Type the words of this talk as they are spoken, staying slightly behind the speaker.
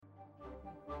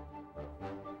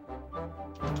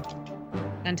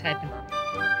Done typing.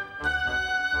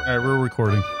 All right, we're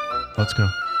recording. Let's go.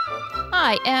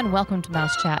 Hi, and welcome to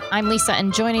Mouse Chat. I'm Lisa,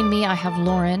 and joining me, I have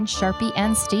Lauren, Sharpie,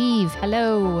 and Steve.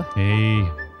 Hello. Hey.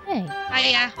 Hey.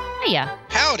 Hiya. Hiya.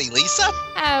 Howdy, Lisa.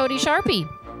 Howdy, Sharpie.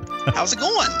 How's it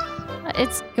going?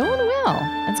 It's going well.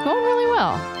 It's going really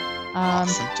well.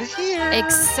 Awesome to hear.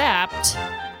 Except,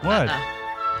 What?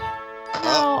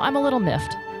 no, I'm a little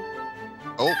miffed.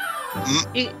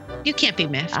 You can't be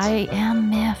miffed. I am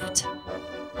miffed.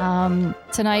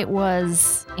 Tonight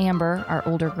was Amber, our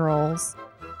older girls,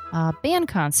 band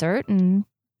concert, and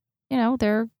you know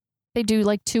they do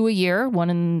like 2 a year,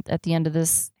 one at the end of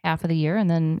this half of the year, and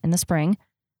then in the spring.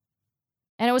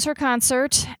 And it was her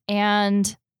concert,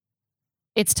 and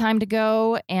it's time to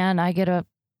go, and I get a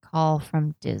call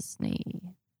from Disney,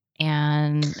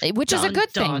 and which is a good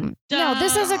thing. No,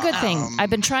 this is a good thing. I've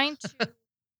been trying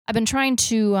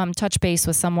to touch base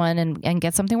with someone and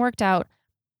get something worked out.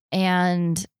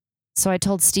 And so I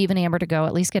told Steve and Amber to go,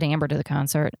 at least get Amber to the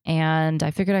concert. And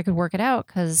I figured I could work it out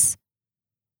because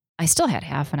I still had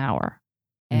half an hour.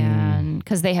 And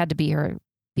because they had to be at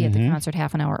the concert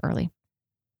half an hour early.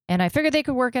 And I figured they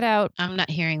could work it out. I'm not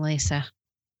hearing Lisa.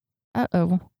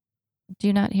 Uh-oh. Do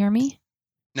you not hear me?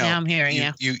 No, Now I'm hearing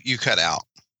you. You cut out.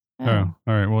 Oh, all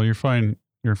right. Well, you're fine.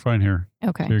 You're fine here.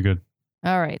 Okay. You're good.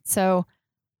 All right. So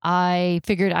I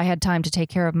figured I had time to take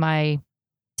care of my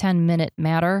 10-minute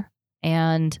matter,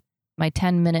 and my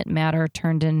 10-minute matter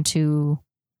turned into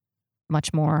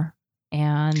much more.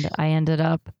 And I ended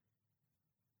up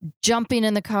jumping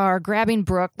in the car, grabbing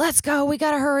Brooke. Let's go. We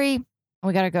got to hurry.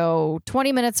 We got to go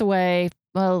 20 minutes away.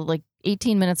 Well, like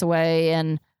 18 minutes away.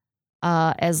 And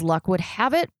as luck would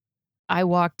have it, I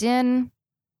walked in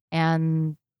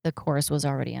and the chorus was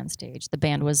already on stage. The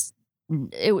band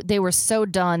they were so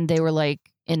done. They were like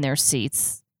in their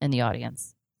seats in the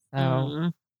audience.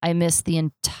 So I missed the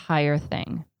entire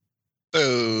thing.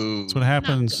 Boo. That's what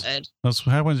happens. Not good. That's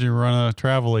what happens when you run a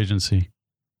travel agency.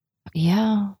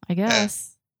 Yeah, I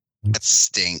guess. That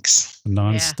stinks.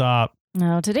 Nonstop.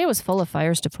 No, today was full of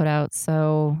fires to put out,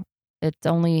 so it's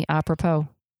only apropos.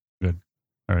 Good.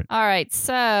 All right. All right.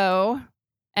 So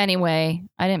anyway,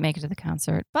 I didn't make it to the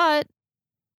concert, but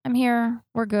I'm here.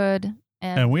 We're good.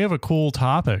 And we have a cool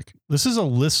topic. This is a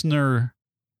listener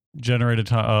generated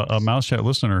a Mouse Chat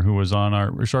listener who was on our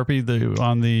Sharpie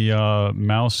on the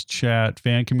Mouse Chat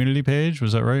fan community page.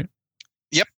 Was that right?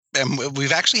 Yep. And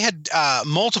we've actually had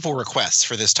multiple requests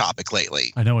for this topic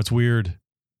lately. I know it's weird.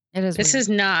 It is. This weird. is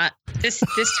not. This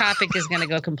topic is going to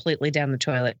go completely down the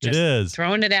toilet. It is.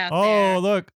 Throwing it out there. Oh,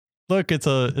 look!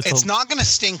 It's not going to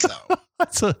stink though.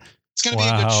 It's going to be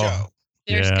a good show.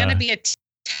 There's Yeah. going to be a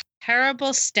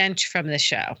terrible stench from the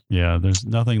show. Yeah, there's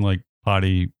nothing like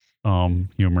potty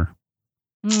humor.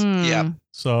 Yep.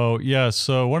 So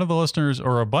one of the listeners,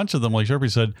 or a bunch of them, like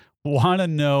Sharpie said, want to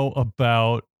know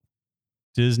about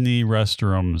Disney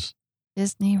restrooms.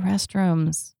 Disney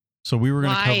restrooms. So we were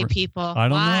going to Why, cover. people? I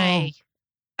don't Why?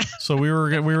 know. So we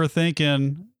were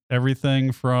thinking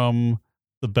everything from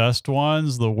the best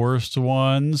ones, the worst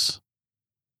ones,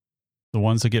 the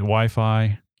ones that get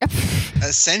Wi-Fi.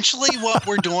 Essentially, what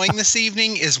we're doing this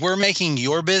evening is we're making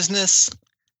your business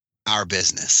our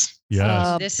business.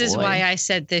 Yes. This is boy. why I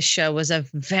said this show was a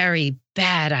very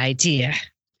bad idea.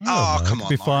 Oh, that come could on,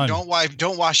 be Lauren. fun.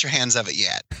 Don't wash your hands of it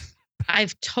yet. I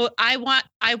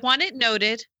want it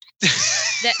noted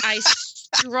that I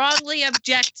strongly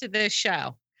object to this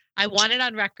show. I want it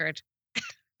on record.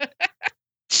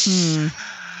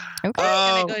 Okay.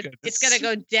 Oh, It's gonna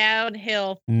go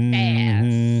downhill fast.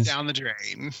 Mhm. down the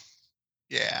drain.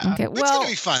 Yeah. Okay, It's well- gonna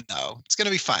be fun though. It's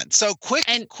gonna be fun. So quick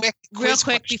And real quick,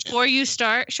 question. before you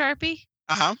start, Sharpie,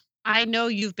 Uh-huh. I know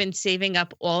you've been saving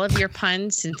up all of your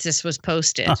puns since this was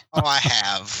posted. Oh, I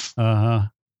have. Uh-huh.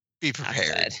 Be Not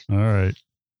prepared. good. All right.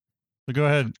 So go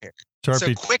ahead, So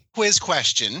Sharpie. quick quiz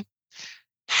question.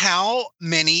 How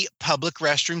many public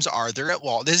restrooms are there at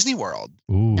Walt Disney World?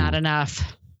 Ooh. Not enough.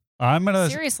 I'm gonna.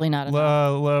 Seriously, not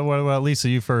enough. What about Lisa?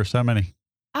 You first. How many?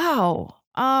 Oh,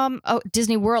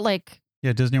 Disney World, like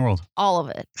Yeah, Disney World. all of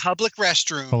it. Public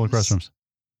restrooms. Public restrooms.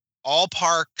 All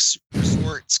parks,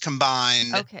 resorts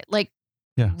combined. Okay, like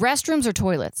Yeah. restrooms or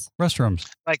toilets. Restrooms.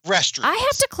 Like restrooms. I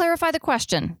have to clarify the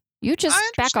question. You just I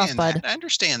back off, understand bud. that. I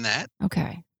understand that.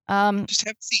 Okay. Just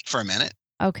have a seat for a minute.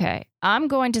 Okay. I'm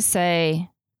going to say.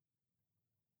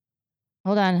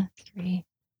 Hold on. 3,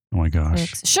 Oh my gosh.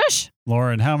 6. Shush.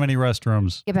 Lauren, how many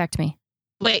restrooms? Get back to me.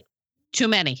 Wait, too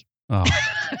many. Oh.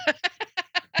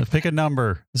 Pick a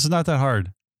number. This is not that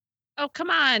hard. Oh, come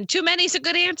on. Too many's a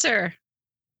good answer.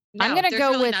 No, I'm gonna there's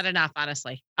go really with- not enough,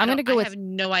 honestly. I'm gonna go I with- have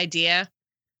no idea.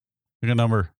 Pick a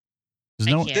number. There's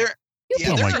I no. can't. There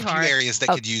Yeah, Oh there my are a few God. areas that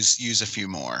Oh. could use a few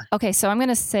more. Okay, so I'm going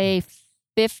to say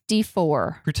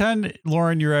 54. Pretend,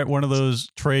 Lauren, you're at one of those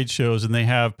trade shows and they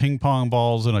have ping pong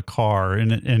balls in a car,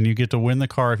 and you get to win the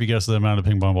car if you guess the amount of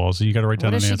ping pong balls. So you got to write What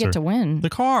down does an she answer. get to win? The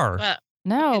car. Well,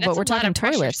 No, that's but a we're lot talking of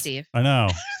pressure, toilets. Steve. I know.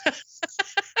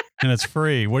 And it's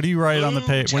free. What do you write on the Boom,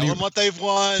 page? tell them what they've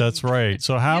won. That's right.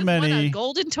 So how You've won a many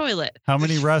golden toilet?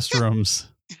 restrooms?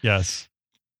 Yes.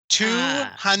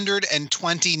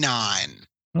 229.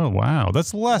 Oh wow,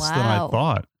 that's less than I Wow.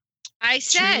 thought. I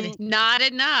said Two- not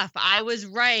enough. I was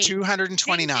right.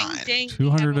 229. Ding, ding, ding. We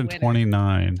have a winner.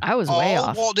 229. I was way All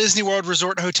off. Walt Disney World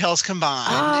Resort hotels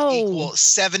combined Oh. equal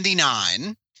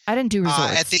 79. I didn't do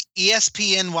resorts. At the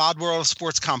ESPN Wild World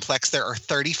Sports Complex, there are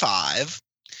 35.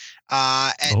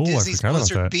 At Oh, I Disney's forgot about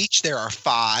Blizzard that. Beach, there are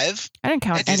 5. I didn't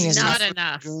count At any of Disney's these. Not Oxford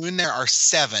enough. Lagoon, there are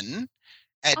 7.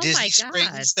 At Oh Disney my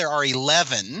Springs, God. there are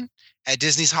 11. At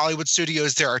Disney's Hollywood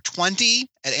Studios, there are 20.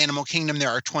 At Animal Kingdom, there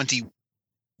are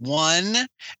 21.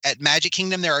 At Magic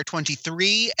Kingdom, there are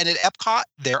 23. And at Epcot,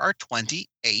 there are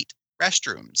 28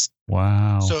 restrooms.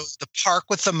 Wow. So the park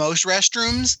with the most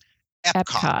restrooms,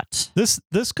 Epcot. Epcot.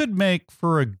 This could make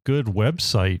for a good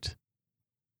website.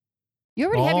 You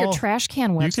already have your All- trash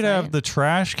can website. You could have the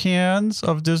trash cans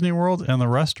of Disney World and the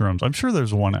restrooms. I'm sure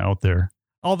there's one out there.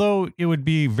 Although it would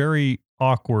be very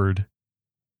awkward.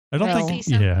 I don't Well- think.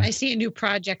 I Yeah. see a new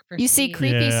project for You see Steve.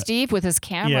 creepy Yeah. Steve with his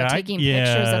camera Yeah, taking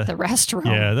pictures at the restroom.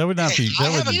 Yeah, that would not be. Hey, I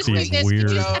That have would a Excuse me, be miss, weird.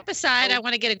 could you step aside? I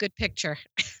want to get a good picture.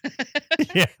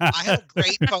 Yeah. I have a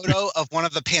great photo of one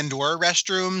of the Pandora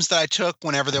restrooms that I took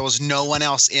whenever there was no one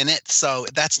else in it. So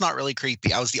that's not really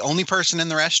creepy. I was the only person in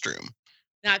the restroom.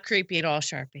 Not creepy at all,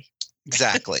 Sharpie.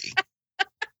 Exactly.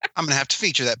 I'm going to have to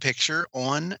feature that picture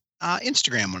on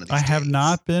Instagram one of these I have days.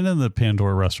 not been in the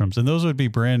Pandora restrooms, and those would be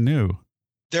brand new.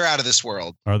 They're out of this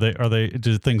world. Are they? Are they?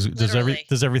 Do things? Does Literally.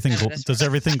 everything? Out of this Does world.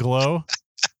 everything glow?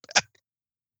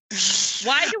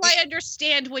 Why do I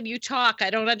understand when you talk? I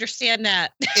don't understand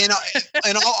that.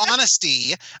 In all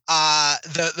honesty,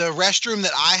 the restroom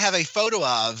that I have a photo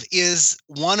of is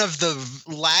one of the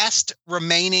last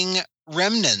remaining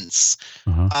remnants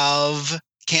Uh-huh. of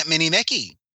Camp Minnie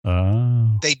Mickey.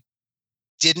 Oh.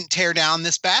 Didn't tear down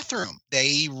this bathroom.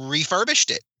 They refurbished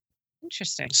it.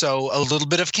 Interesting. So a little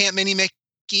bit of Camp Minnie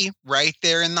Mickey right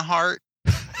there in the heart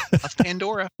of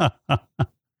Pandora.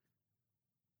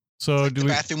 So do The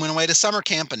we? bathroom went away to summer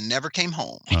camp and never came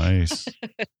home. Nice.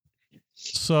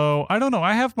 So I don't know.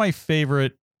 I have my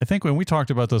favorite. I think when we talked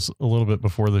about this a little bit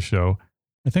before the show,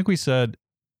 I think we said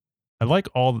I like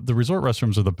all the resort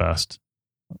restrooms are the best.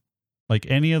 Like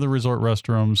any of the resort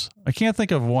restrooms, I can't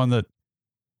think of one that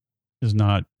is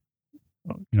not,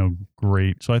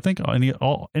 great. So I think any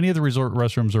of the resort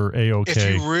restrooms are If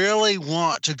a-okay. you really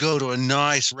want to go to a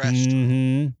nice restaurant,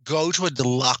 Mhm. go to a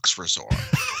deluxe resort.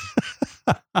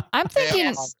 I'm thinking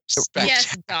Yes.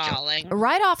 Yes, darling.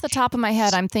 right off the top of my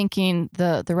head, I'm thinking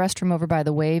the restroom over by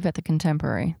the Wave at the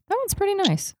Contemporary. That one's pretty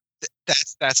nice.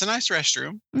 That's a nice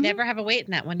restroom. Mhm. Never have a wait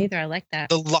in that one either. I like that.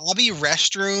 The lobby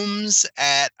restrooms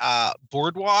at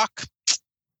Boardwalk,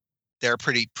 they're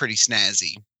pretty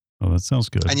snazzy. Oh, that sounds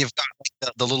good. And you've got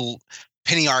like, the little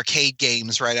penny arcade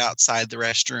games right outside the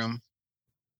restroom.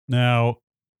 Now,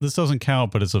 this doesn't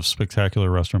count, but it's a spectacular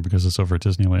restaurant because it's over at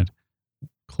Disneyland.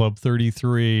 Club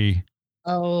 33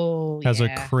 Oh, has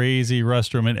a crazy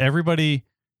restroom, and everybody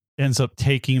ends up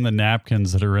taking the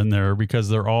napkins that are in there because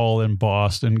they're all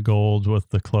embossed in gold with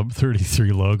the Club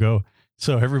 33 logo.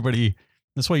 So everybody,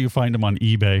 that's why you find them on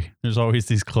eBay. There's always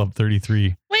these Club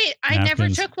 33. Wait, I never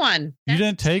napkins. took one. You That's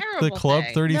didn't a take the terrible Club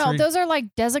thing. 33? No, those are like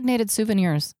designated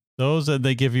souvenirs. Those that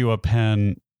they give you a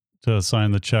pen to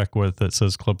sign the check with that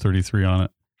says Club 33 on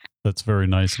it. That's very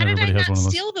nice. How And did I everybody has not one of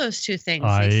those. steal those two things,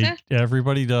 Lisa?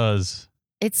 Everybody does.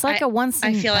 It's like a once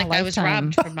in I feel a like I was lifetime.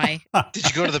 robbed from my. Did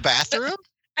you go to the bathroom?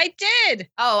 I did.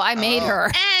 Oh, I made Oh. her.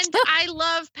 And I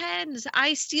love pens.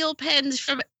 I steal pens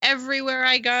from everywhere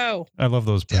I go. I love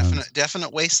those pens.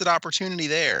 Definite wasted opportunity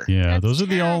there. Yeah, That's those are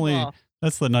the only. terrible.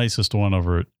 That's the nicest one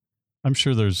over it. I'm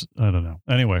sure there's. I don't know.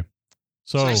 Anyway,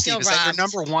 so So, I Steve, still is that your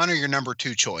robbed. number one or your number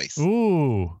two choice?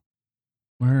 ooh,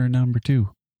 we're number two.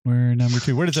 We're number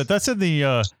two. What is that? That's in the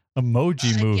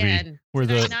emoji movie Again, where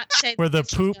did I the not say where the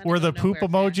this was poop gonna where go the poop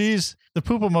nowhere fast? emojis the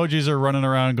poop emojis are running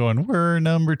around going we're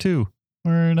number two.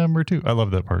 We're number two. I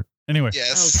love that part. Anyway,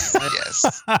 Yes.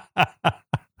 Oh, yes.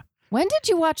 When did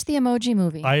you watch the Emoji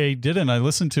Movie? I didn't. I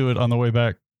listened to it on the way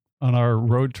back on our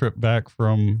road trip back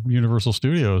from Universal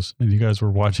Studios, and you guys were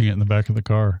watching it in the back of the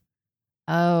car.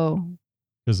 Oh,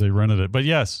 because they rented it. But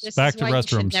yes, This back is to why you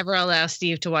should restrooms. never allow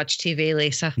Steve to watch TV,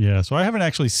 Lisa. Yeah, so I haven't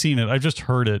actually seen it. I've just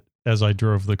heard it as I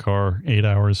drove the car 8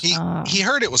 hours. He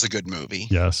heard it was a good movie.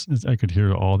 Yes, I could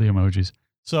hear all the emojis.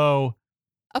 So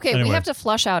Okay, Anyway. we have to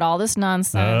flush out all this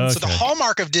nonsense. So the Okay.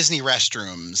 hallmark of Disney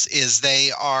restrooms is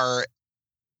they are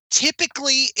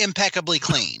typically impeccably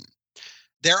clean.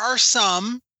 There are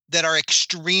some that are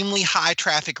extremely high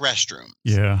traffic restrooms.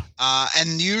 yeah,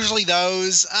 And usually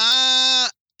those,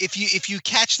 if you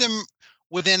catch them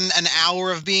within an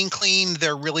hour of being cleaned,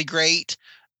 they're really great.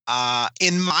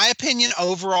 In my opinion,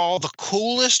 overall, the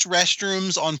coolest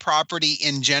restrooms on property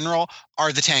in general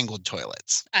are the Tangled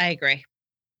toilets. I agree.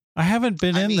 I haven't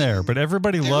been I in there, mean, but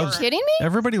everybody there loves Are you kidding me?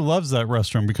 everybody loves that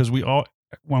restroom because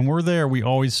when we're there, we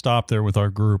always stop there with our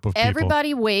group of people.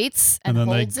 Everybody waits and, And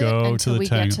then they holds go it to until the we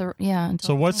get to until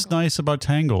So what's Tangled. nice about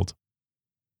Tangled?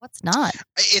 What's not?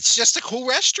 It's just a cool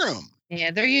restroom.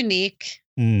 Yeah, they're unique.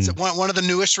 Mm, So one of the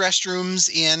newest restrooms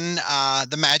in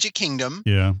the Magic Kingdom.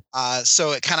 yeah,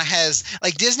 So it kind of has,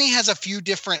 like, Disney has a few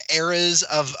different eras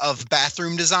of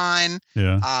bathroom design.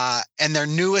 yeah. And their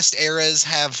newest eras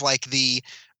have like the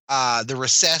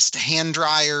recessed hand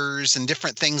dryers and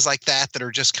different things like that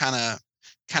are just kind of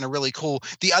really cool.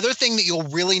 The other thing that you'll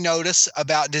really notice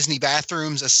about Disney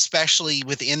bathrooms, especially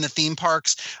within the theme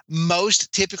parks,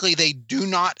 most typically they do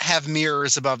not have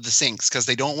mirrors above the sinks because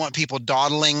they don't want people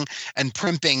dawdling and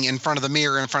primping in front of the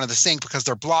mirror in front of the sink because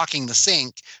they're blocking the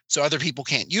sink so other people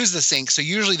can't use the sink. So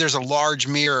usually there's a large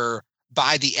mirror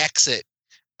by the exit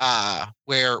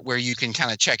where you can kind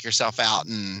of check yourself out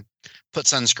and put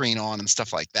sunscreen on and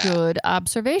stuff like that. Good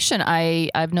observation.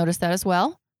 I've noticed that as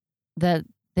well. That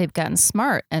they've gotten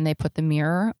smart and they put the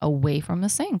mirror away from the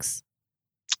sinks.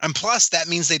 And plus, that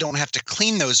means they don't have to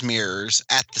clean those mirrors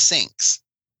at the sinks.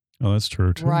 Oh, that's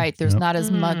true too. Right. There's Yep. not as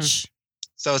Mm. much.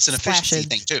 So it's an efficiency Splashage.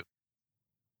 thing, too.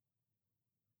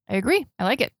 I agree. I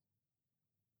like it.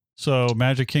 So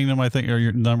Magic Kingdom, I think, are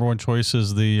your number one choice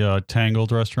is the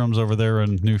Tangled restrooms over there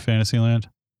in New Fantasyland.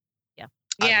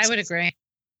 Yeah, I would agree.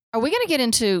 Are we going to get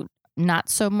into not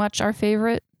so much our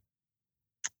favorite?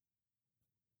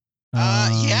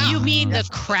 Yeah. You mean the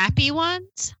crappy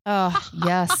ones? Oh,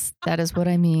 yes. That is what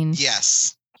I mean.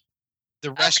 Yes. The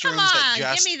come restrooms that on, give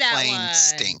just me that plain one.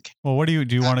 stink. Well, what do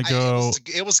you want to go?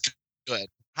 It was good.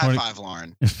 High Wanna- five,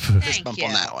 Lauren. Thank Fist bump you.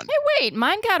 on that one. Hey, wait.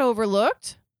 Mine got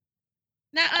overlooked.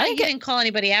 No, I you get- didn't call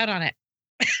anybody out on it.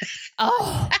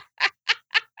 Oh.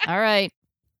 All right.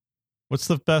 What's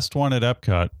the best one at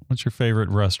Epcot? What's your favorite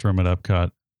restroom at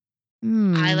Epcot?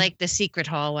 I like the secret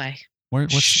hallway. Where's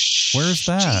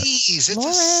that? Jeez, it's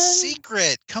Lauren. a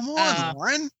secret. Come on, Oh.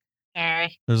 Lauren.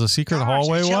 Sorry. There's a secret Gosh,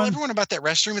 hallway tell one. everyone about that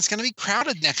restroom. It's going to be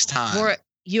crowded next time. Or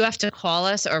you have to call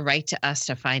us or write to us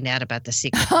to find out about the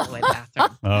secret hallway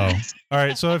bathroom. Oh, all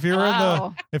right. So if you're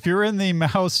Wow. if you're in the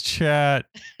Mouse Chat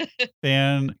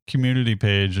fan community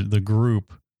page, the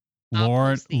group, I'll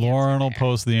Lauren post the answer will there.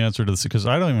 post the answer to this because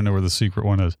I don't even know where the secret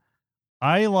one is.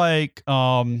 I like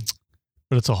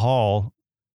but it's a hall,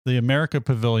 the America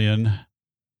Pavilion,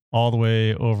 all the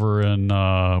way over in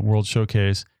World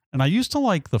Showcase, and I used to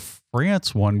like the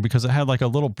France one because it had like a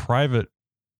little private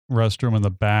restroom in the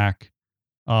back.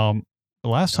 The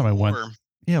last time I went,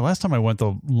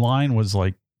 the line was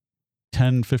like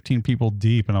 10, 15 people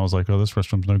deep. And I was like, oh, this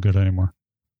restroom's no good anymore.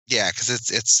 Yeah, because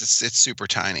it's super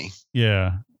tiny.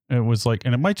 Yeah. It was like,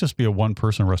 and it might just be a one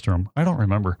person restroom. I don't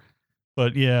remember.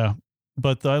 But yeah,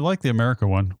 but I like the America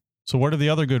one. So what are the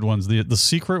other good ones? The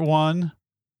secret one.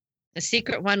 The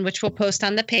secret one, which we'll post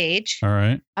on the page. All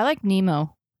right. I like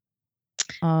Nemo.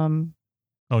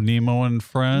 Oh, Nemo and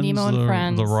Friends. Nemo and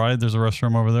Friends. The ride. There's a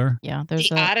restroom over there. Yeah, there's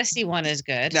The a Odyssey one is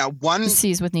good. Now, one the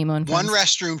seas with Nemo and one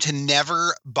Friends. restroom to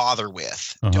never bother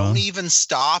with. Uh-huh. Don't even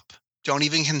stop. Don't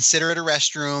even consider it a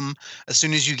restroom. As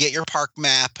soon as you get your park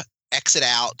map, exit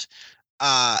out.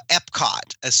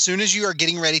 Epcot. As soon as you are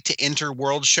getting ready to enter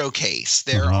World Showcase,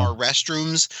 there Uh-huh. are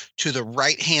restrooms to the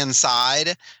right-hand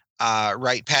side,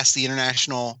 right past the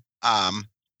international,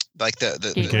 like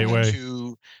the Gateway.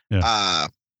 two Yeah.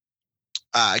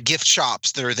 gift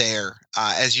shops that are there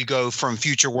as you go from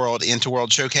Future World into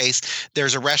World Showcase.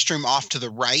 There's a restroom off to the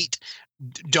right.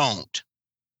 Don't.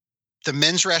 The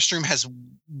men's restroom has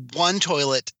one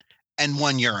toilet and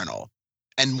one urinal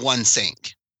and one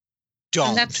sink.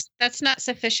 Don't. And that's not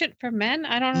sufficient for men?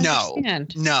 I don't No.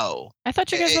 understand. No. I thought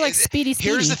you guys were like Speedy Speedy.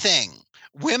 Here's the thing.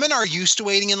 Women are used to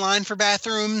waiting in line for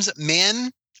bathrooms.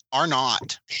 Men are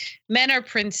not. Men are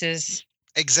princes.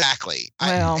 Exactly.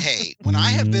 Well. Hey, when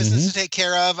I have business to take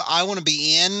care of, I want to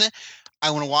be in, I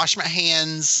want to wash my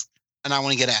hands, and I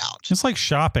want to get out. It's like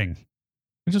shopping.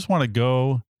 I just want to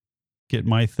go get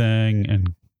my thing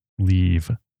and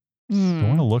leave. I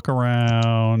want to look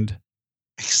around.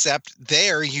 Except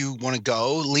there, you want to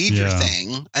go, leave your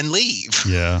thing, and leave.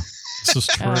 Yeah, this is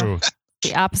true.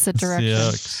 The opposite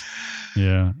direction.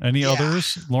 Yeah. Any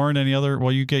others, Lauren? Any other?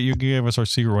 Well, you gave us our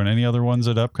secret one. Any other ones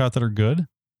at Epcot that are good?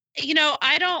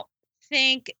 I don't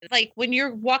think, like, when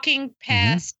you're walking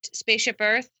past Spaceship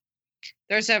Earth,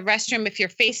 there's a restroom if you're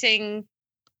facing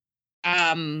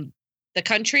the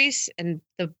countries and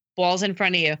the walls in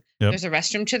front of you. Yep. There's a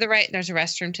restroom to the right and there's a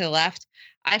restroom to the left.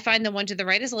 I find the one to the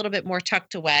right is a little bit more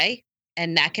tucked away,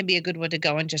 and that can be a good one to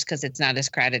go in just because it's not as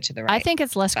crowded to the right. I think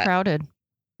it's less crowded.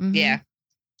 Mm-hmm. Yeah.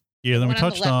 Yeah. Then we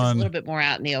touched on a little bit more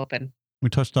out in the open. We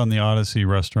touched on the Odyssey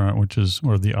restaurant,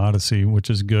 the Odyssey,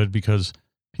 which is good because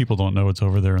people don't know it's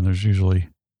over there, and there's usually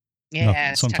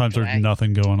sometimes there's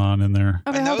nothing going on in there.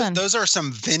 Okay, and those are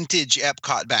some vintage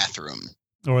Epcot bathroom.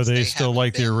 Or are they still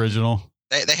like the original?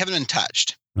 They haven't been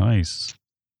touched. Nice.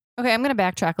 Okay, I'm going to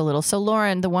backtrack a little. So,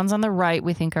 Lauren, the ones on the right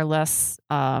we think are less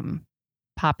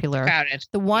popular. Crowded.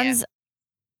 The ones...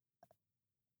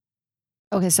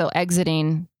 Yeah. Okay, so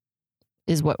exiting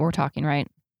is what we're talking, right?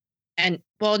 And,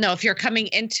 well, no, if you're coming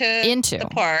into the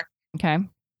park, okay,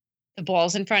 the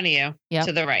ball's in front of you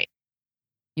to the right.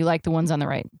 You like the ones on the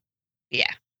right?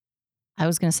 Yeah. I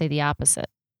was going to say the opposite.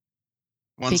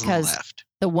 Ones on the left.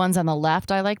 The ones on the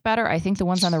left I like better. I think the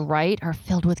ones on the right are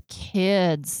filled with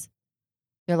kids.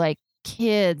 They're like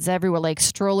kids everywhere, like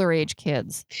stroller age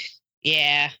kids.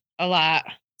 Yeah, a lot.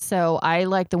 So I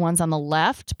like the ones on the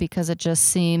left because it just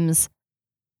seems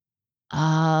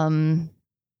less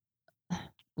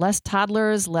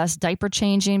toddlers, less diaper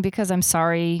changing, because I'm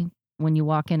sorry, when you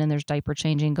walk in and there's diaper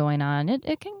changing going on,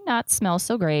 it can not smell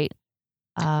so great.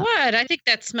 What? I think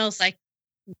that smells like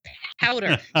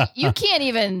powder. You can't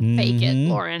even fake it,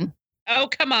 Lauren. Oh,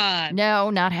 come on. No,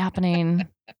 not happening.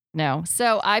 No.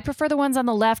 So I prefer the ones on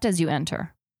the left as you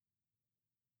enter.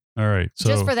 All right. So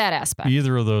just for that aspect.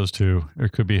 Either of those two.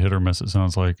 It could be hit or miss, it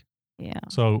sounds like. Yeah.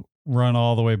 So run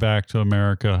all the way back to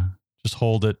America. Just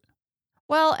hold it.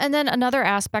 Well, and then another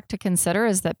aspect to consider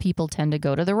is that people tend to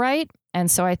go to the right. And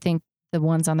so I think the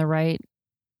ones on the right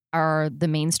are the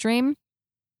mainstream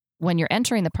when you're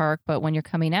entering the park, but when you're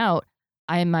coming out,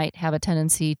 I might have a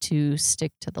tendency to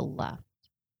stick to the left.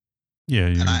 Yeah,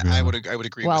 and I would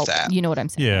agree with that. You know what I'm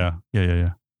saying? Yeah.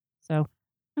 So,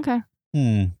 okay.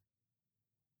 All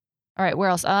right, where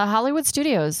else? Hollywood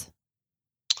Studios.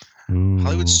 Ooh.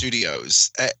 Hollywood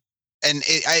Studios. And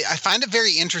I find it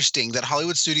very interesting that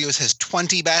Hollywood Studios has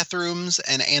 20 bathrooms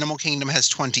and Animal Kingdom has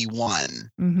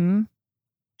 21. Mm-hmm.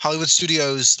 Hollywood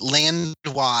Studios,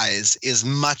 land-wise, is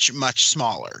much, much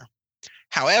smaller.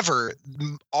 However,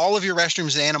 all of your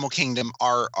restrooms in Animal Kingdom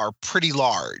are pretty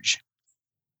large.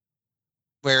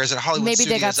 Whereas at Hollywood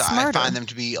Studios, I find them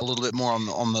to be a little bit more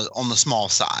on the small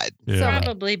side. Yeah.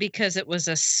 Probably because it was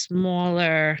a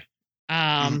smaller.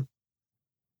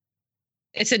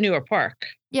 It's a newer park.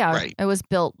 Yeah, right. It was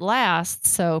built last,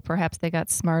 so perhaps they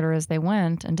got smarter as they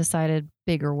went and decided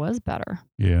bigger was better.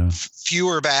 Yeah.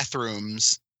 Fewer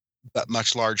bathrooms, but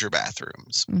much larger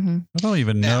bathrooms. Mm-hmm. I don't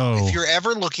even know. If you're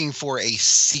ever looking for a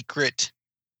secret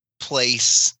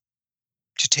place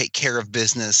to take care of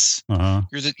business,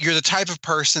 you're the type of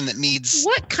person that needs.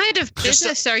 What kind of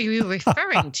business are you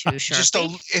referring to,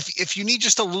 Sharpie? If you need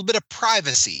just a little bit of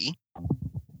privacy.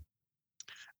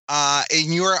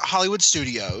 In your Hollywood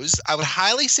Studios, I would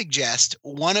highly suggest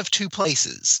one of two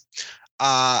places.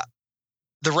 The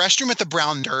restroom at the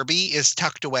Brown Derby is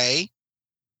tucked away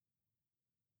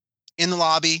in the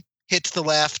lobby, hit to the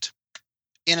left,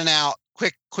 in and out,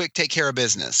 quick, take care of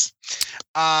business.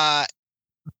 Back,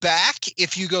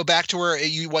 if you go back to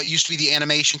what used to be the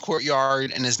animation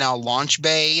courtyard and is now Launch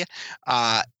Bay,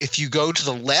 if you go to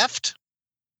the left,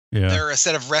 there are a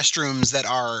set of restrooms that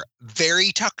are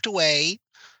very tucked away,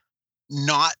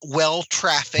 not well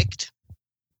trafficked,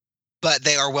 but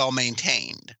they are well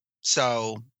maintained.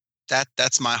 So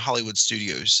that's my Hollywood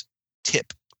Studios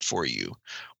tip for you.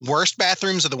 Worst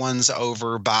bathrooms are the ones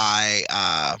over by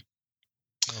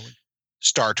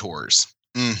Star Tours.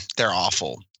 They're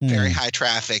awful. Very high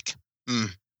traffic.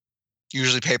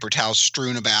 Usually paper towels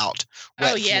strewn about.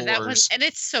 Wet floors. That one, and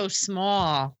it's so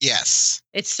small. Yes.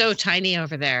 It's so tiny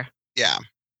over there. Yeah.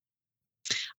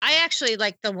 I actually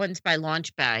like the ones by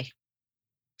Launch Bay.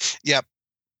 Yep.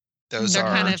 They're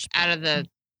kind of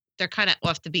they're kind of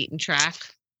off the beaten track.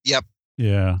 Yep.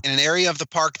 Yeah. In an area of the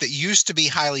park that used to be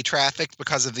highly trafficked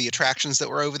because of the attractions that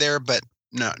were over there, but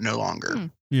no longer.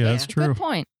 Yeah, that's true. Good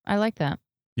point. I like that.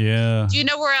 Yeah. Do you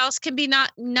know where else can be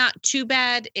not too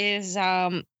bad is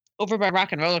over by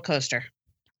Rock and Roller Coaster?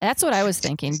 That's what I was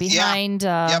thinking. Behind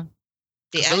those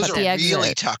the are exit.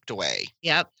 really tucked away.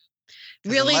 Yep.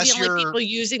 Really, Unless the only you're- people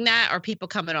using that are people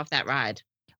coming off that ride.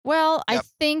 Well, I Yep.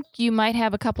 think you might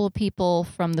have a couple of people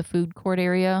from the food court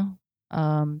area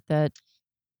that,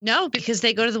 No, because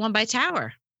they go to the one by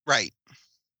Tower. Right.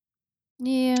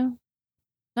 yeah,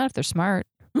 not if they're smart.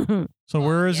 So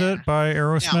where is yeah. it? By Now,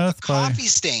 Aerosmith? the coffee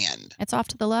stand It's off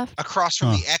to the left. across from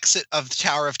Huh. the exit of the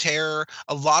Tower of Terror,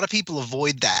 a lot of people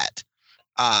avoid that.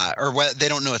 They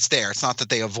don't know it's there. It's not that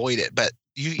they avoid it, but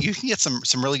you can get some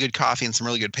really good coffee and some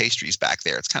really good pastries back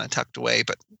there. It's kind of tucked away,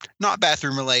 but not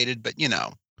bathroom related, but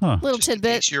Huh. Little just in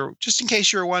tidbit.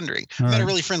 case you're wondering. I All met a right.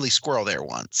 really friendly squirrel there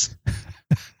once.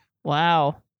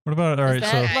 Wow. What about, all Is right,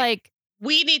 that so like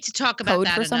We need to talk about Code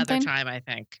that for another something? time, I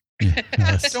think.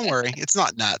 yes. Don't worry, it's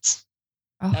not nuts.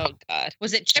 Oh, God.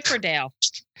 Was it Chip or Dale?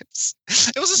 It was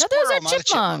a No, those squirrel, are not a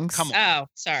chipmunk. chipmunks. Come on. Oh,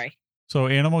 sorry. So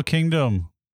Animal Kingdom,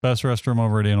 best restroom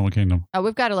over at Animal Kingdom. Oh,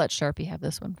 we've got to let Sharpie have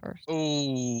this one first.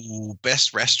 Oh,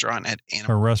 best restaurant at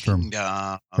Animal Or restroom.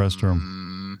 Kingdom.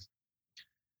 Restroom.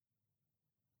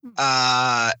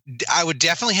 I would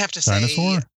definitely have to say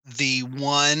Dinosaur? the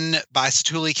one by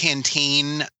Satuli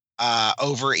Canteen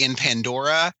over in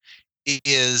Pandora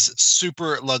is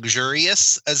super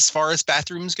luxurious as far as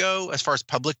bathrooms go, as far as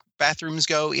public bathrooms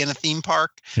go in a theme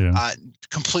park. Yeah.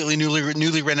 Completely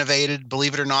newly renovated.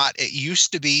 Believe it or not, it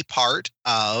used to be part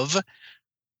of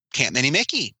Camp Minnie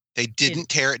Mickey. They didn't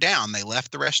tear it down. They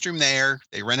left the restroom there.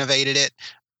 They renovated it,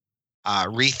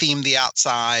 rethemed the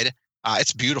outside.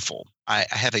 It's beautiful. I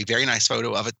have a very nice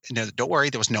photo of it. No, don't worry,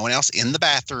 there was no one else in the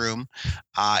bathroom.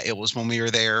 It was when we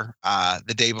were there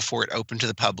the day before it opened to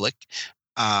the public.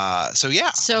 So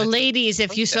yeah. So, ladies,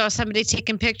 if you Okay. saw somebody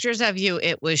taking pictures of you,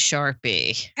 it was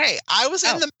Sharpie. Hey, I was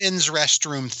in Oh. the men's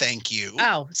restroom. Thank you.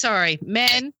 Oh, sorry.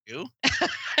 Men. You.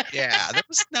 Yeah, there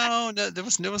was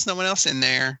there was no one else in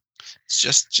there. It's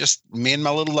just me and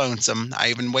my little lonesome. I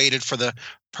even waited for the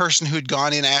person who'd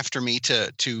gone in after me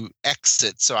to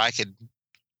exit so I could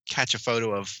catch a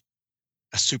photo of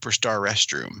a superstar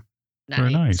restroom.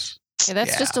 Very nice. Yeah,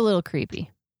 that's just a little creepy.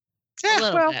 Yeah,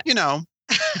 little well, bit.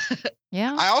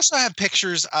 Yeah. I also have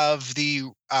pictures of the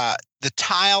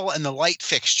tile and the light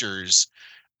fixtures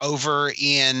over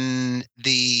in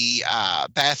the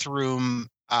bathroom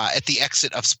at the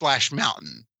exit of Splash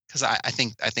Mountain, because I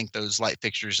think those light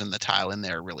fixtures and the tile in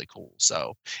there are really cool.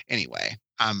 So anyway,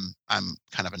 I'm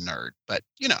kind of a nerd, but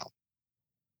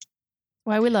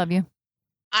Why we love you.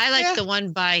 I like Yeah. the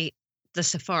one by the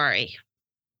safari.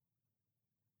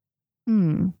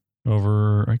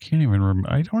 Over, I can't even remember.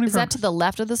 I don't even. Is that to the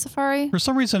left of the safari? For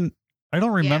some reason, I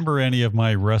don't remember any of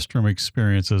my restroom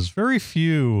experiences. Very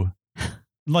few.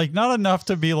 Like, not enough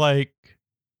to be like,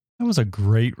 that was a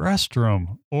great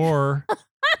restroom, or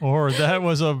that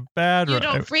was a bad. You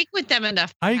don't frequent them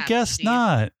enough. I perhaps, guess Steve.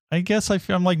 not. I guess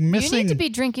I'm like missing. You need to be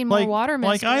drinking more water,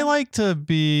 mister. Like, I like to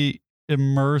be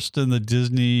immersed in the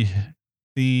Disney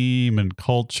theme and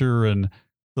culture and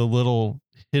the little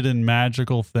hidden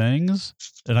magical things.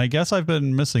 And I guess I've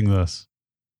been missing this.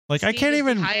 Like, I Steve can't is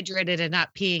even. dehydrated and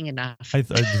not peeing enough.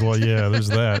 Well, yeah, there's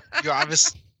that. you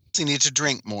obviously need to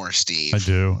drink more, Steve. I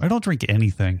do. I don't drink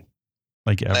anything.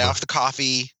 Like, ever. Lay off the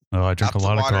coffee. Oh, I drink Up a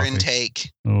lot the of water coffee.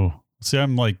 intake. Oh, see,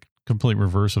 I'm like complete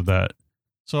reverse of that.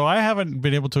 So I haven't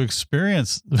been able to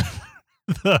experience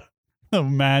the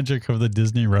magic of the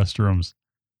Disney restrooms.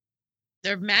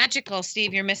 They're magical,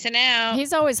 Steve. You're missing out.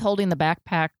 He's always holding the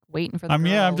backpack, waiting for the I'm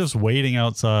girls. just waiting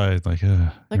outside. Like,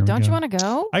 Don't you want to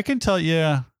go? I can tell.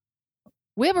 Yeah.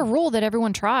 We have a rule that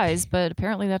everyone tries, but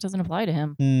apparently that doesn't apply to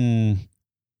him.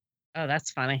 Oh,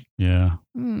 that's funny. Yeah.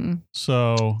 Hmm.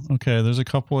 So okay, there's a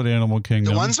couple at Animal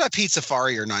Kingdom. The ones by Pizza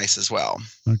Safari are nice as well.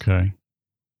 Okay.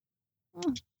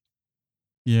 Hmm.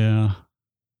 Yeah.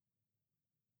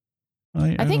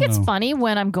 I think don't it's know. funny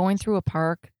when I'm going through a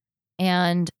park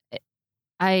and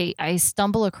I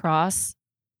stumble across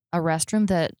a restroom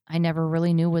that I never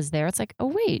really knew was there. It's like, oh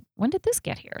wait, when did this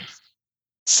get here?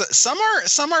 So,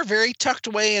 some are very tucked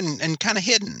away and kind of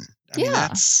hidden. I mean, Yeah.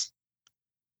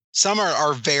 some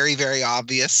are very, very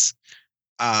obvious.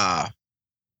 But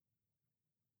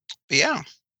yeah.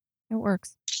 It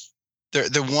works.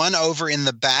 The one over in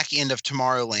the back end of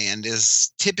Tomorrowland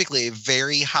is typically a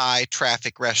very high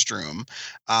traffic restroom.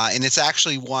 And it's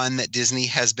actually one that Disney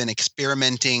has been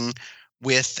experimenting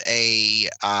with a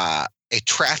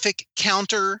traffic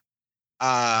counter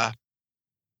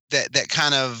that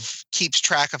kind of keeps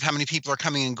track of how many people are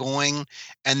coming and going,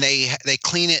 and they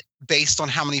clean it based on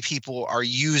how many people are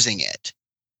using it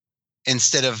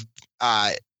instead of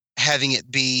having it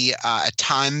be a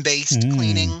time-based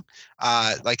cleaning.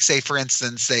 Like, say, for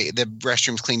instance, the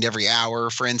restroom's cleaned every hour,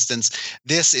 for instance.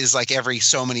 This is like every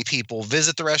so many people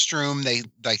visit the restroom,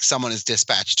 someone is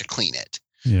dispatched to clean it.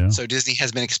 Yeah. So Disney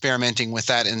has been experimenting with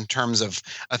that in terms of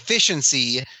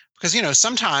efficiency, because, you know,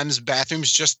 sometimes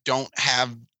bathrooms just don't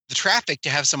have the traffic to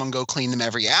have someone go clean them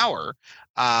every hour.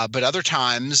 But other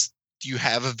times you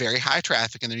have a very high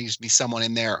traffic and there needs to be someone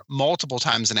in there multiple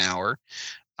times an hour.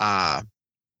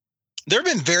 There have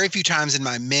been very few times in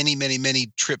my many, many,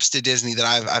 many trips to Disney that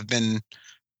I've been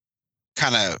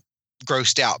kind of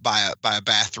grossed out by a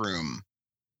bathroom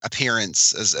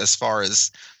appearance as far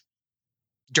as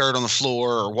dirt on the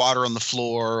floor or water on the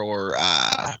floor or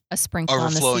a sprinkler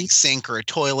overflowing on the seat. sink or a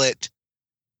toilet.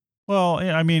 Well,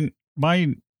 I mean,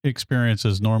 my experience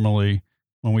is normally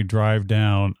when we drive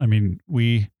down, I mean,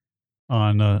 we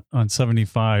on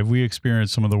 75, we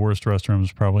experience some of the worst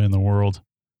restrooms probably in the world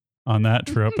on that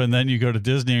trip. And then you go to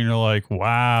Disney and you're like,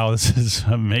 wow, this is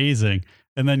amazing.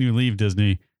 And then you leave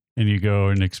Disney and you go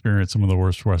and experience some of the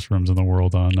worst restrooms in the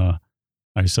world on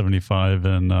I-75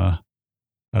 and I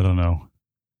don't know,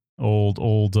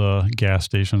 old gas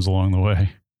stations along the way.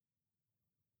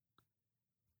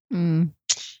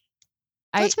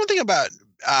 That's one thing about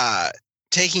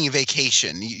taking a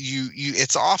vacation. You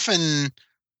it's often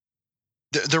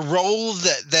the role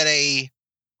that a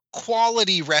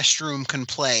quality restroom can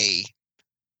play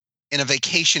in a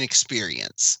vacation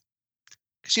experience.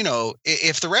 Because, you know,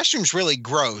 if the restroom's really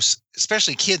gross,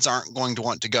 especially kids aren't going to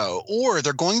want to go, or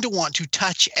they're going to want to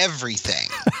touch everything.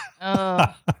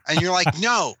 And you're like,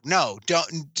 no,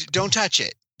 don't touch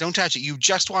it. Don't touch it. You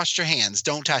just washed your hands.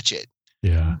 Don't touch it.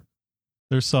 Yeah.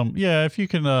 There's some, if you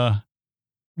can,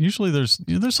 usually there's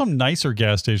some nicer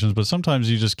gas stations, but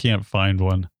sometimes you just can't find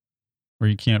one, or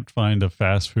you can't find a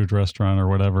fast food restaurant or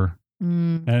whatever.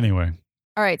 Anyway.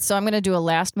 All right. So I'm going to do a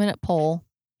last minute poll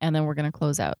and then we're going to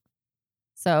close out.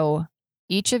 So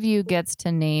each of you gets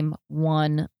to name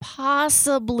one,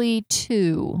 possibly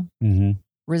two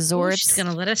resorts. She's going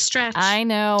to let us stretch. I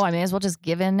know. I may as well just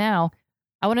give in now.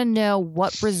 I want to know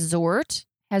what resort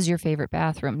has your favorite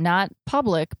bathroom, not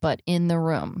public, but in the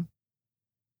room.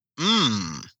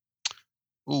 Ooh.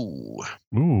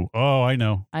 Oh, I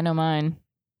know. I know mine.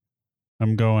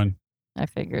 I'm going. I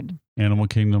figured. Animal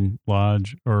Kingdom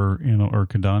Lodge or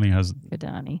Kidani has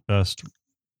best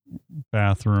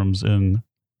bathrooms in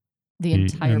the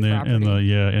entire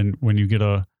property. And when you get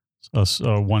a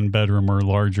 1 bedroom or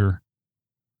larger,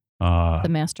 the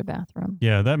master bathroom.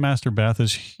 Yeah, that master bath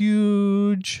is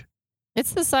huge.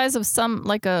 It's the size of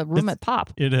like a room at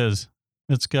Pop. It is.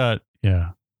 It's got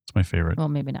it's my favorite. Well,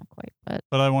 maybe not quite, but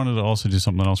I wanted to also do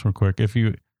something else real quick. If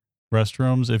you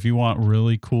want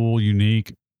really cool,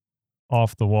 unique,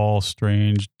 off the wall,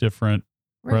 strange, different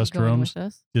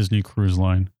restrooms, Disney Cruise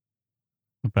Line.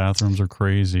 The bathrooms are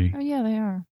crazy. Oh yeah, they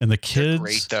are. And the kids, they're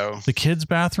great though. The kids'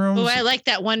 bathrooms. Oh, I like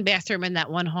that one bathroom in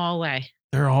that one hallway.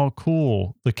 They're all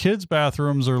cool. The kids'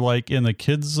 bathrooms are like in the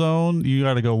kids' zone. You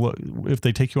got to go look. If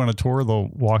they take you on a tour, they'll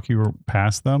walk you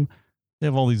past them. They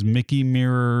have all these Mickey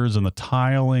mirrors and the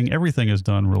tiling. Everything is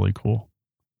done really cool.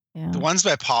 Yeah. The ones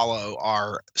by Apollo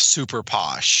are super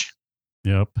posh.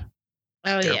 Yep.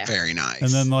 Oh, they're very nice. And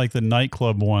then like the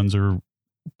nightclub ones are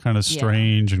kind of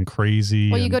strange and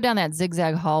crazy. Well, you go down that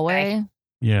zigzag hallway.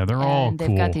 Yeah, they're all cool.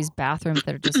 They've got these bathrooms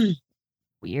that are just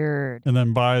weird. And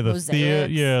then by the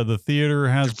theater, the theater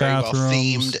has bathrooms. Well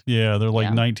themed. Yeah, they're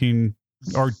like 19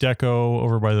 Art Deco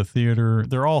over by the theater.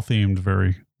 They're all themed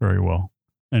very, very well.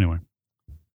 Anyway.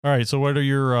 All right, so what are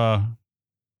your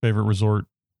favorite resort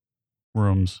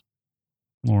rooms,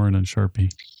 Lauren and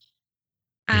Sharpie?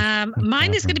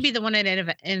 Mine is going to be the one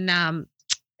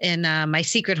in my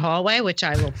secret hallway, which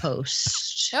I will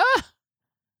post.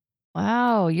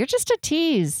 Wow, you're just a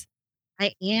tease.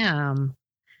 I am.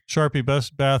 Sharpie,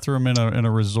 best bathroom in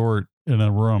a resort in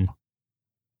a room.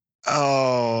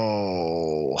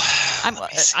 Oh,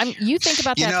 you think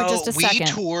about that for just a second. We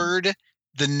toured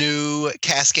the new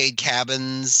Cascade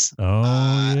Cabins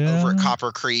over at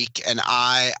Copper Creek, and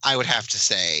I would have to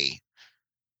say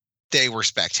they were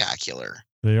spectacular.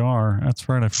 They are. That's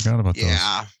right. I forgot about those.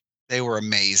 Yeah, they were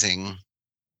amazing.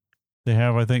 They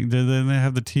have, I think, did they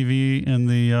have the TV and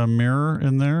the mirror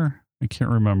in there? I can't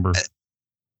remember.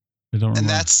 I don't remember. And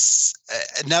that's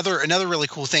another really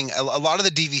cool thing. A lot of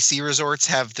the DVC resorts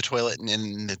have the toilet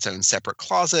in its own separate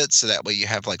closet, so that way you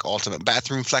have like ultimate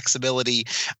bathroom flexibility.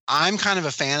 I'm kind of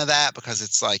a fan of that because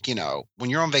it's like, you know, when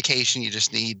you're on vacation, you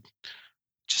just need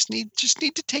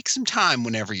to take some time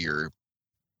whenever you're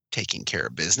taking care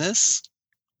of business.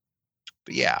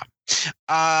 But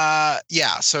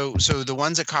so the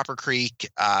ones at Copper Creek,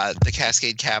 the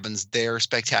Cascade Cabins, they're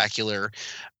spectacular.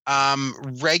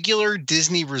 Regular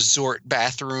Disney resort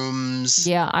bathrooms.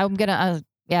 Yeah, I'm gonna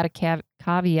add a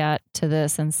caveat to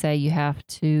this and say you have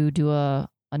to do a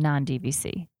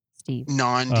non-DVC. Steve.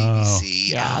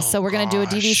 Non-DVC. Yeah, so we're going to do a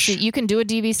DVC. You can do a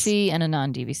DVC and a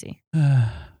non-DVC.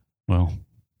 Well,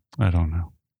 I don't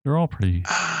know. They're all pretty.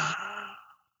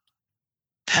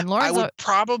 And I would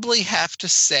probably have to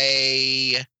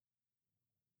say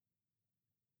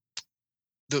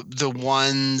the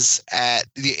ones at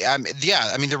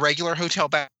the regular hotel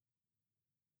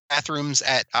bathrooms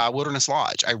at Wilderness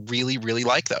Lodge. I really, really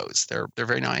like those. They're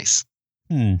very nice.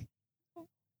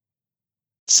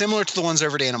 Similar to the ones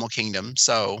over at Animal Kingdom.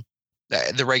 So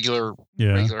the regular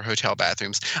hotel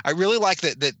bathrooms. I really like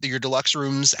that your deluxe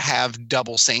rooms have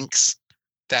double sinks.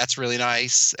 That's really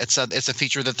nice. It's a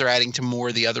feature that they're adding to more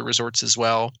of the other resorts as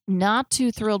well. Not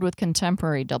too thrilled with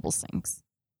contemporary double sinks.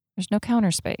 There's no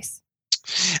counter space.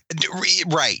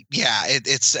 Right. Yeah.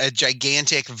 It's a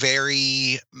gigantic,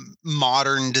 very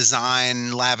modern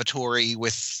design lavatory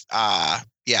with no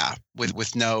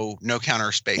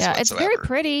counter space whatsoever. It's very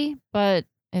pretty, but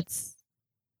it's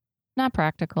not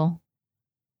practical.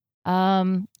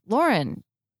 Lauren,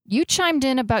 you chimed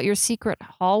in about your secret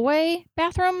hallway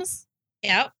bathrooms.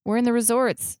 Yep. We're in the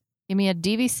resorts. Give me a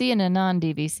DVC and a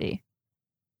non-DVC.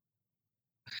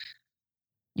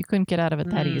 You couldn't get out of it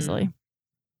that easily.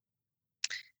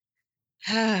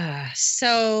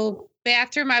 So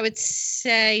bathroom, I would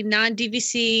say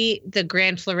non-DVC, the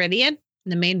Grand Floridian in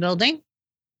the main building.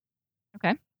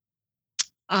 Okay.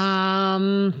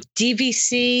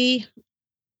 DVC.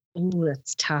 Ooh,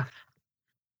 that's tough.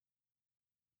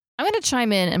 I'm going to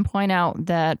chime in and point out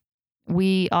that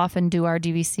we often do our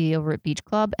DVC over at Beach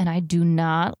Club, and I do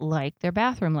not like their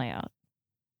bathroom layout.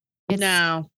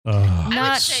 No.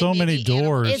 Not so many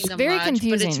doors. It's very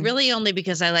confusing. But it's really only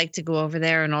because I like to go over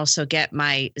there and also get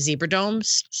my zebra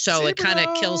domes. So it kind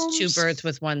of kills two birds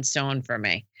with one stone for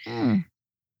me.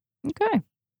 Okay.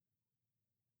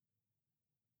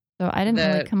 So I didn't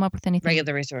really come up with anything.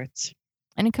 Regular resorts.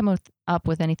 I didn't come up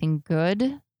with anything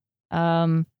good.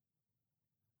 I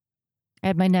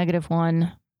had my negative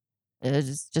one.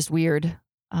 It's just weird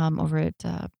over at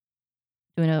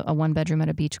doing a one bedroom at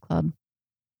a beach club.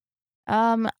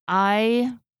 I'm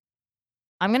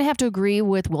going to have to agree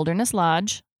with Wilderness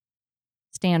Lodge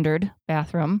standard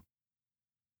bathroom.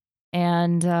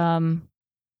 And I'm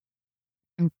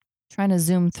trying to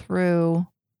zoom through.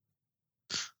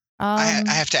 I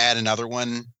have to add another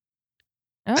one.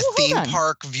 A theme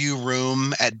park view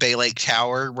room at Bay Lake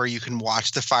Tower where you can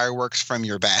watch the fireworks from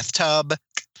your bathtub.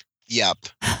 Yep,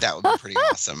 that would be pretty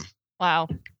awesome. Wow.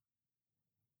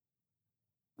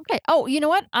 Okay. Oh, you know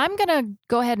what? I'm going to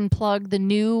go ahead and plug the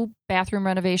new bathroom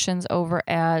renovations over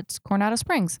at Coronado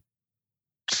Springs.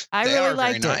 I really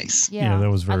liked it. Nice. Yeah, that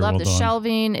was very well done. I love the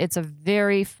shelving. It's a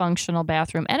very functional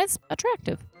bathroom, and it's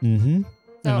attractive. Mm-hmm.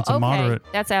 So, and it's a moderate.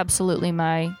 That's absolutely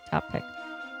my top pick,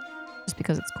 just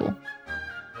because it's cool.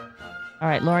 All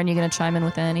right, Lauren, you going to chime in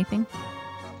with anything?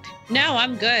 No,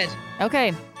 I'm good.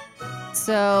 Okay.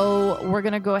 So we're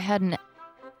going to go ahead and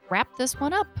wrap this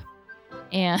one up.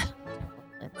 And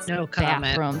no comment.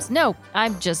 Bathrooms. No,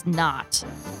 I'm just not.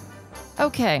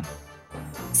 Okay.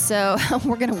 So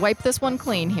we're going to wipe this one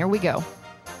clean. Here we go.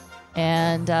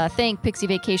 And thank Pixie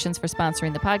Vacations for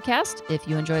sponsoring the podcast. If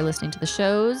you enjoy listening to the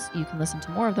shows, you can listen to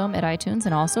more of them at iTunes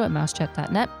and also at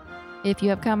mousechat.net. If you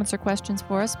have comments or questions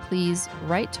for us, please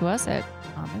write to us at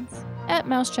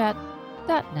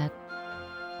comments@mousechat.net.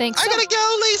 Thanks. I gotta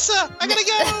go, Lisa. I gotta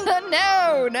go.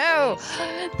 No.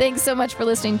 Thanks so much for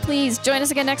listening. Please join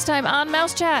us again next time on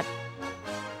Mouse Chat.